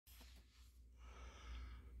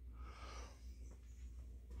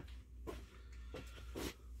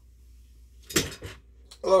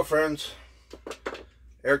Hello friends,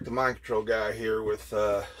 Eric the Mind Control Guy here with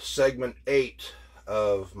segment 8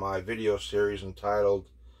 of my video series entitled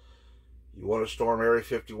You Want to Storm Area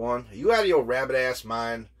 51? Are you out of your rabbit ass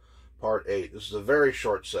mind? Part 8. This is a very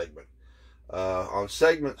short segment. On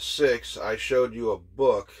segment 6 I showed you a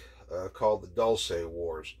book called the Dulce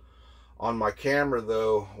Wars. On my camera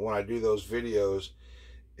though, when I do those videos,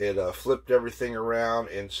 it flipped everything around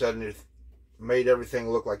and made everything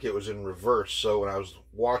look like it was in reverse. So when I was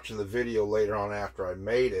watching the video later on after I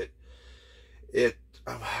made it,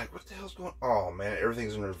 I'm like, what the hell's going on? Oh man,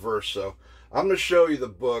 everything's in reverse. So I'm going to show you the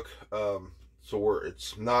book so where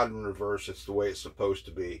it's not in reverse, it's the way it's supposed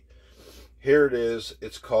to be. Here it is.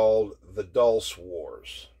 It's called the Dulce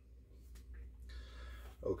Wars.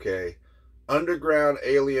 Okay. Underground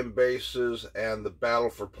alien bases and the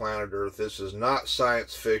battle for planet Earth. This is not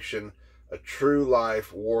science fiction. A true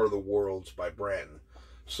life War of the Worlds by Brandon.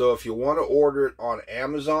 So if you want to order it on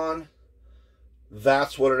Amazon,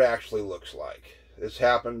 that's what it actually looks like. This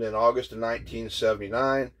happened in August of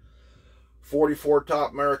 1979. 44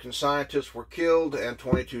 top American scientists were killed and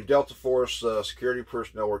 22 Delta Force security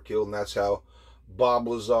personnel were killed, and that's how Bob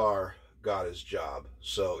Lazar got his job.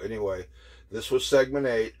 So anyway, this was segment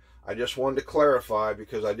 8. I just wanted to clarify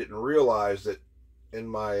because I didn't realize that in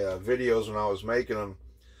my videos when I was making them,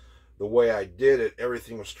 the way I did it,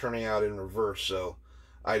 everything was turning out in reverse. So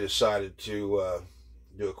I decided to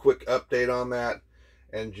do a quick update on that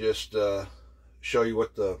and just show you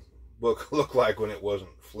what the book looked like when it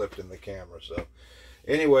wasn't flipped in the camera. So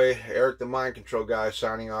anyway, Eric the Mind Control Guy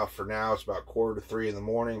signing off for now. It's about 2:45 in the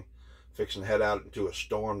morning. Fixing to head out into a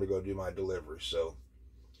storm to go do my delivery. So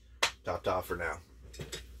ta-ta for now.